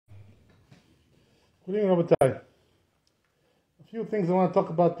Good evening, Rabbi. A few things I want to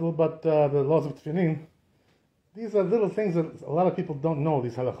talk about, a little about the laws of Tefillin. These are little things that a lot of people don't know,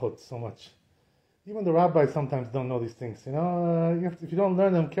 these halachot, so much. Even the rabbis sometimes don't know these things. If you don't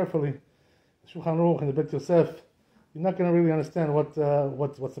learn them carefully, Shulchan Aruch and the Bet Yosef, you're not going to really understand what's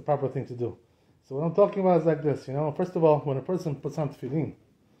the proper thing to do. So what I'm talking about is like this. First of all, when a person puts on Tefillin,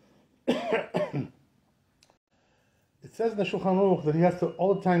 it says in the Shulchan Aruch that he has to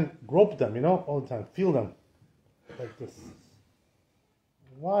all the time grope them, all the time, feel them, like this.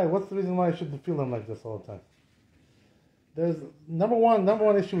 Why? What's the reason why I should feel them like this all the time? There's number one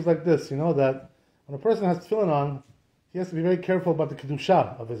issue is like this, that when a person has tefillin on, he has to be very careful about the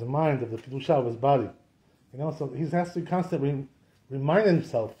kedusha of his mind, of the kedusha of his body. So he has to constantly remind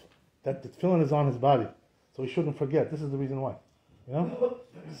himself that the tefillin is on his body, so he shouldn't forget. This is the reason why.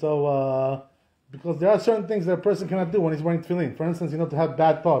 So because there are certain things that a person cannot do when he's wearing tefillin. For instance, to have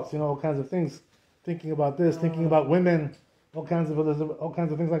bad thoughts, all kinds of things, thinking about this, thinking about women, all kinds of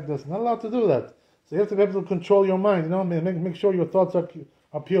things like this. Not allowed to do that. So you have to be able to control your mind. Make sure your thoughts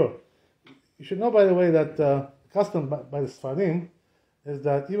are pure. You should know, by the way, that custom by the Sfarim is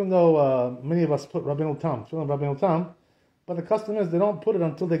that even though many of us put Rabbeinu Tam, tefillin Rabbeinu Tam, but the custom is they don't put it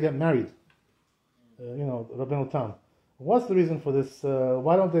until they get married. Rabbeinu Tam. What's the reason for this?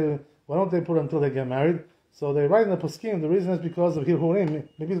 Why don't they put it until they get married? So they write in the Poskim, the reason is because of Hirhurim.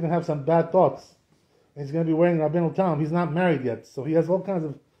 Maybe he's going to have some bad thoughts. And he's going to be wearing Rabbeinu Tam. He's not married yet. So he has all kinds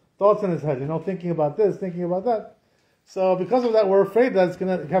of thoughts in his head, thinking about this, thinking about that. So because of that, we're afraid that it's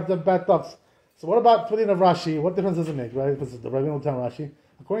going to have the bad thoughts. So what about Tefillin of Rashi? What difference does it make, right? If it's the Rabbeinu Tam Rashi.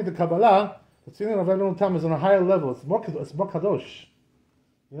 According to Kabbalah, the Tefillin of Rabbeinu Tam is on a higher level. It's more kadosh.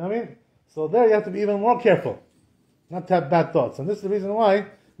 You know what I mean? So there you have to be even more careful, not to have bad thoughts. And this is the reason why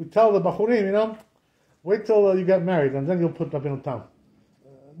we tell the Bachurim, wait till you get married and then you'll put Rabbeinu Tam.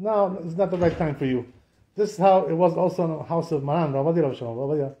 Now, it's not the right time for you. This is how it was also in the house of Maran, Rabbi.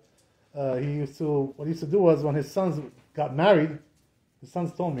 What he used to do was when his sons got married, his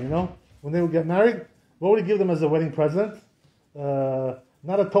sons told me, when they would get married, what would he give them as a wedding present?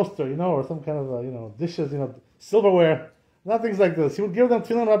 Not a toaster, or some kind of, dishes, silverware, not things like this. He would give them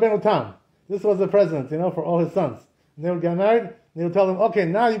Tefillin Rabbeinu Tam. This was the present, for all his sons. And they would get married, and they would tell them, okay,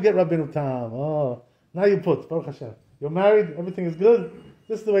 now you get Rabbeinu Tam. Oh, now you put, Baruch Hashem. You're married, everything is good.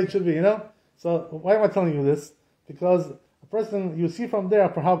 This is the way it should be, So why am I telling you this? Because a person, you see from there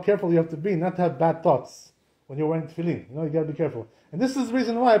for how careful you have to be not to have bad thoughts when you're wearing tefillin. You got to be careful. And this is the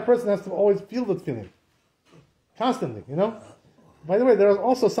reason why a person has to always feel the tefillin. Constantly, By the way, there are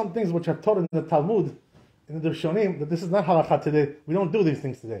also some things which are taught in the Talmud, in the Rishonim, that this is not halakha today. We don't do these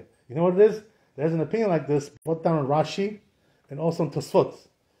things today. You know what it is? There's an opinion like this, brought down in Rashi, and also in Tosfot.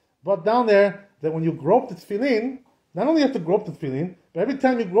 Brought down there, that when you grope the tefillin, not only you have to grope the tefillin, but every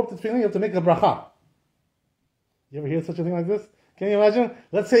time you grope the tefillin, you have to make a bracha. You ever hear such a thing like this? Can you imagine?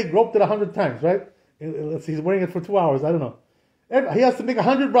 Let's say he groped it 100 times, right? Let's say he's wearing it for 2 hours, I don't know. He has to make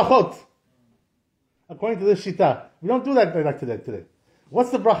 100 brachot, according to this shita. We don't do that like today. What's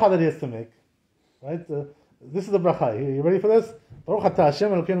the bracha that he has to make? Right? This is the bracha. You ready for this? Baruch atah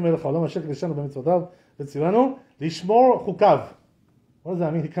Hashem Elokeinu melech haolam asher kiddushanu b'mitzvotav v'tzivanu lishmor chukav. What does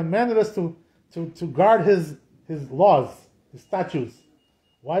that mean? He commanded us to guard his laws, his statutes.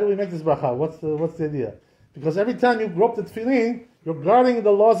 Why do we make this bracha? What's the idea? Because every time you grope the tefillin, you're guarding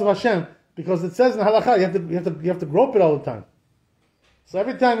the laws of Hashem. Because it says in halakha, you have to grope it all the time. So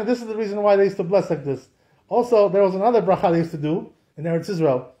every time, and this is the reason why they used to bless like this. Also, there was another bracha they used to do in Eretz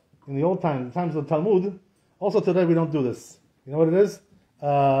Israel in the old times, the times of the Talmud. Also today we don't do this. You know what it is?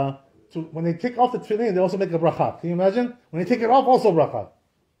 When they take off the tefillin, they also make a bracha. Can you imagine? When they take it off, also bracha.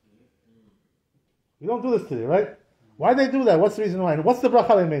 We don't do this today, right? Why do they do that? What's the reason why? And what's the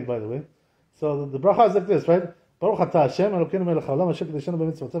bracha they made, by the way? So the bracha is like this, right? Baruch atah Hashem Elokeinu melech haolam asher kiddushanu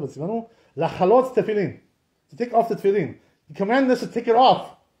b'mitzvotav v'tzivanu lachalot tefillin. To take off the tefillin. He commanded us to take it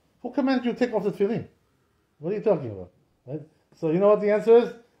off. Who commanded you to take off the tefillin? What are you talking about? Right? So you know what the answer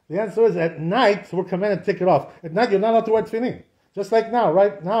is? The answer is at night we're commanded to take it off. At night you're not allowed to wear tefillin. Just like now,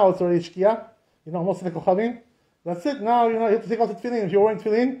 right? Now it's already shkia. Almost like a kochavim. That's it. Now you have to take off the tefillin. If you're wearing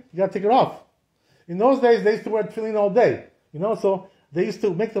tefillin, you got to take it off. In those days, they used to wear tefillin all day. So they used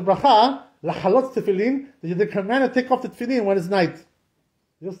to make the bracha, lachalot tefillin, that they're commanded to take off the tefillin when it's night.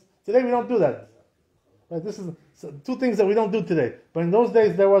 Today we don't do that. Right? This is two things that we don't do today. But in those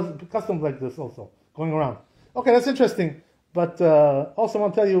days, there was customs like this also, going around. Okay, that's interesting. But also I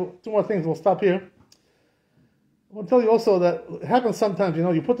want to tell you two more things. We'll stop here. I want to tell you also that it happens sometimes,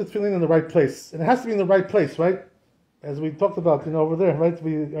 you put the tefillin in the right place. And it has to be in the right place, right? As we talked about, over there, right?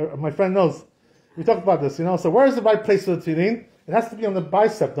 My friend knows. We talked about this, So where is the right place for the tefillin? It has to be on the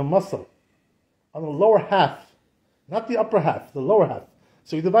bicep, the muscle. on the lower half, not the upper half, the lower half.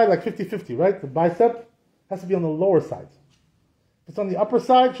 So you divide like 50-50, right? The bicep has to be on the lower side. If it's on the upper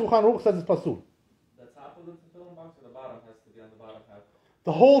side, Shulchan Aruch says it's pasul. The top of the tefillin box or the bottom has to be on the bottom half?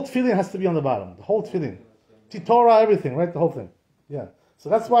 The whole tefillin has to be on the bottom. The whole tefillin. Titorah, everything, right? The whole thing. Yeah. So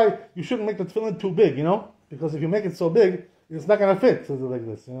that's why you shouldn't make the tefillin too big, because if you make it so big, it's not going to fit like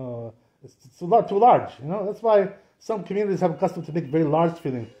this, It's too large, That's why some communities have a custom to make very large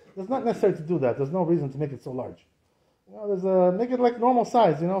tefillin. It's not necessary to do that. There's no reason to make it so large. Make it like normal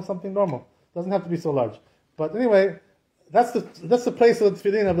size, something normal. Doesn't have to be so large. But anyway, that's the place of the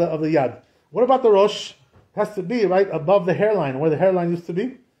tefillin of the yad. What about the rosh? It has to be right above the hairline, where the hairline used to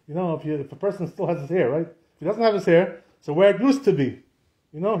be. If a person still has his hair, right? If he doesn't have his hair, so where it used to be,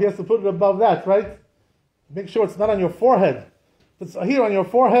 he has to put it above that, right? Make sure it's not on your forehead. If it's here on your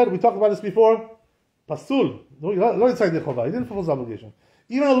forehead, we talked about this before. Pasul. He didn't fulfill his obligation.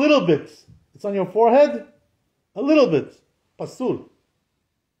 Even a little bit. It's on your forehead. A little bit. Pasul.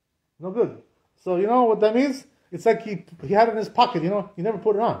 No good. So you know what that means? It's like he had it in his pocket, he never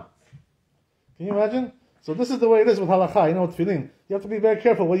put it on. Can you imagine? So this is the way it is with halakha, with tefillin. You have to be very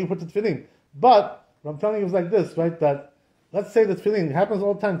careful where you put the tefillin. But what I'm telling you is like this, right? That let's say that tefillin happens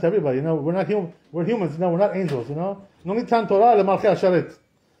all the time to everybody. We're not we're humans. We're not angels. No nitan Torah lemalchei hasharet.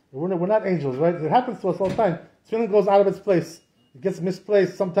 We're not angels, right? It happens to us all the time. Tefillin goes out of its place. It gets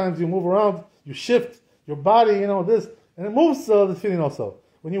misplaced. Sometimes you move around. You shift your body. This, and it moves the tefillin also.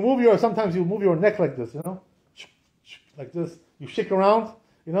 When you move sometimes you move your neck like this. Like this. You shake around.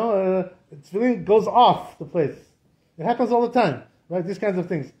 Tefillin goes off the place. It happens all the time, right? These kinds of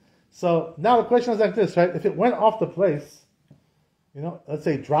things. So now the question is like this, right? If it went off the place, let's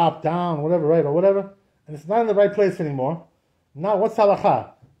say dropped down, whatever, right, or whatever, and it's not in the right place anymore. Now what's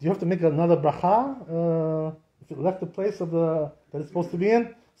halakha? Do you have to make another bracha if it left the place that it's supposed to be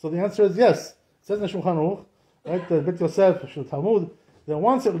in? So the answer is yes. It says in the Shulchan Aruch, right, the Bet Yosef, Shul Talmud, that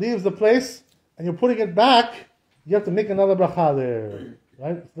once it leaves the place and you're putting it back, you have to make another bracha there,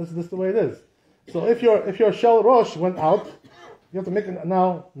 right? This is the way it is. So if your shel rosh went out, you have to make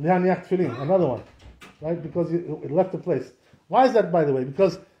now lehaniach tefillin, another one, right? Because it left the place. Why is that, by the way?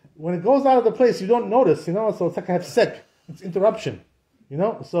 Because when it goes out of the place, you don't notice, so it's like a hefsek, it's interruption,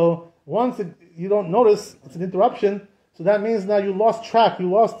 So once you don't notice, it's an interruption. So that means now you lost track, you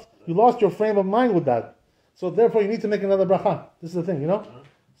lost your frame of mind with that. So therefore, you need to make another bracha. This is the thing,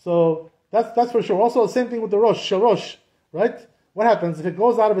 So that's for sure. Also, the same thing with the rosh, shel rosh, right? What happens if it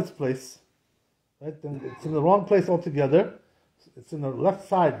goes out of its place? Right, then it's in the wrong place altogether. It's in the left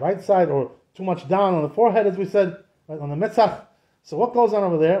side, right side, or too much down on the forehead, as we said, right, on the metzach. So what goes on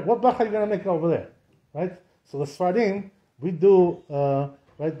over there? What bracha are you going to make over there, right? So the Sfardim, we do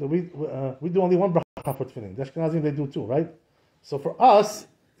we do only one bracha for tefillin. The Ashkenazim, they do two, right? So for us,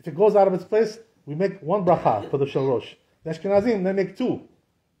 if it goes out of its place, we make one bracha for the shel rosh. The Ashkenazim, they make two.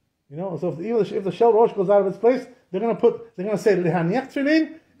 So if the shel rosh goes out of its place, they're going to say lehaniach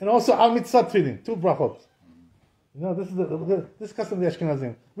tefillin and also al mitzvah tefillin, two brachot. This is custom of the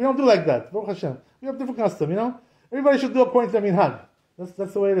Ashkenazim. We don't do like that. Baruch Hashem. We have different custom. Everybody should do according to their minhag.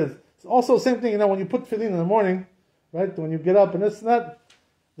 That's the way it is. It's also same thing. When you put tefillin in the morning, right? When you get up and this and that,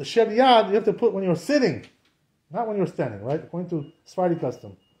 the shel yad you have to put when you're sitting, not when you're standing, right? According to Sephardi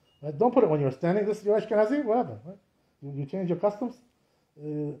custom, right? Don't put it when you're standing. This is your Ashkenazi. What happened? Right? You change your customs.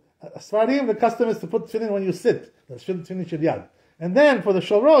 Sephardim, the custom is to put tefillin when you sit. That's tefillin shel yad. And then for the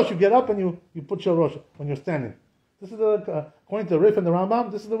shel rosh, you get up and you put shel rosh when you're standing. This is according to the Rif and the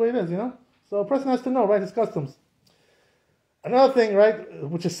Rambam. This is the way it is, So a person has to know, right, his customs. Another thing, right,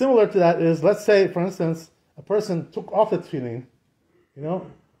 which is similar to that is, let's say, for instance, a person took off the tefillin,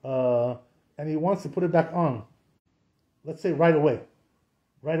 and he wants to put it back on. Let's say right away.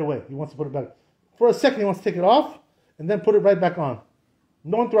 Right away, he wants to put it back. For a second, he wants to take it off and then put it right back on.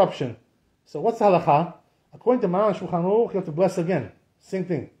 No interruption. So what's the halakha? According to Maran Shulchan Aruch, you have to bless again. Same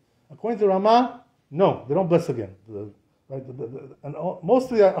thing. According to Ramah, no, they don't bless again. And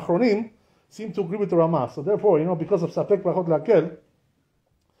most of the Achronim seem to agree with the Ramah. So therefore, because of Sapek Brachot Lakel,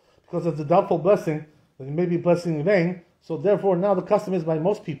 because of the doubtful blessing, that you may be blessing in vain, so therefore now the custom is by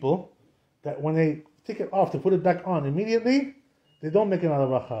most people that when they take it off to put it back on immediately, they don't make another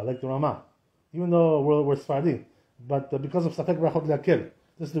bracha, like the Ramah, even though we're Sfardi. But because of Sapek Brachot Lakel,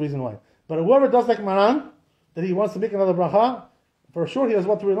 this is the reason why. But whoever does like Maran, that he wants to make another bracha, for sure he has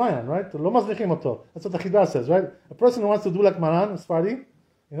what to rely on, right? That's what the Chidah says, right? A person who wants to do like Maran, Sfardi,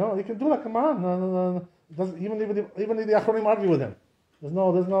 he can do like Maran. Even the Achronim argue with him. There's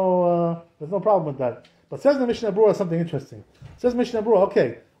no problem with that. But says the Mishnah Berurah something interesting. Says Mishnah Berurah,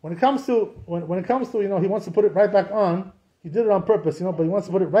 okay, when it comes to he wants to put it right back on. He did it on purpose, but he wants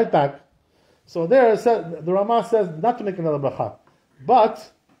to put it right back. So there, the Rama says not to make another bracha.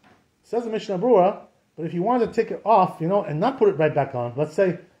 But, says the Mishnah Berurah, but if you want to take it off, and not put it right back on, let's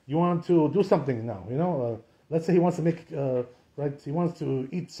say you want to do something now, let's say he wants to make, he wants to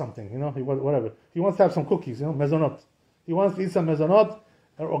eat something, whatever. He wants to have some cookies, mezonot. He wants to eat some mezonot,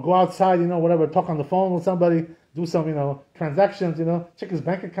 or go outside, whatever, talk on the phone with somebody, do some, transactions, check his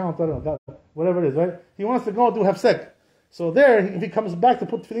bank account, I don't know, whatever it is, right? He wants to go do hefsek. So there, if he comes back to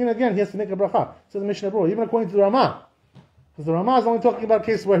put tefillin again, he has to make a bracha. Says the Mishnah Berurah, even according to the Rama. Because the Rama is only talking about a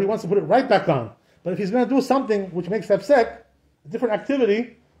case where he wants to put it right back on. But if he's going to do something which makes hefsek, a different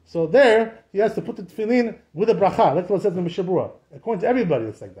activity, so there, he has to put the tefillin with a bracha. That's what it says in the Mishnah Berurah. According to everybody,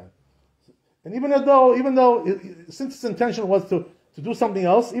 it's like that. And even though, since his intention was to do something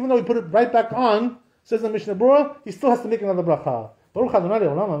else, even though he put it right back on, says the Mishnah Berurah, he still has to make another bracha. Baruch Adonai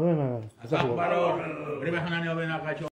Le'olam, amen.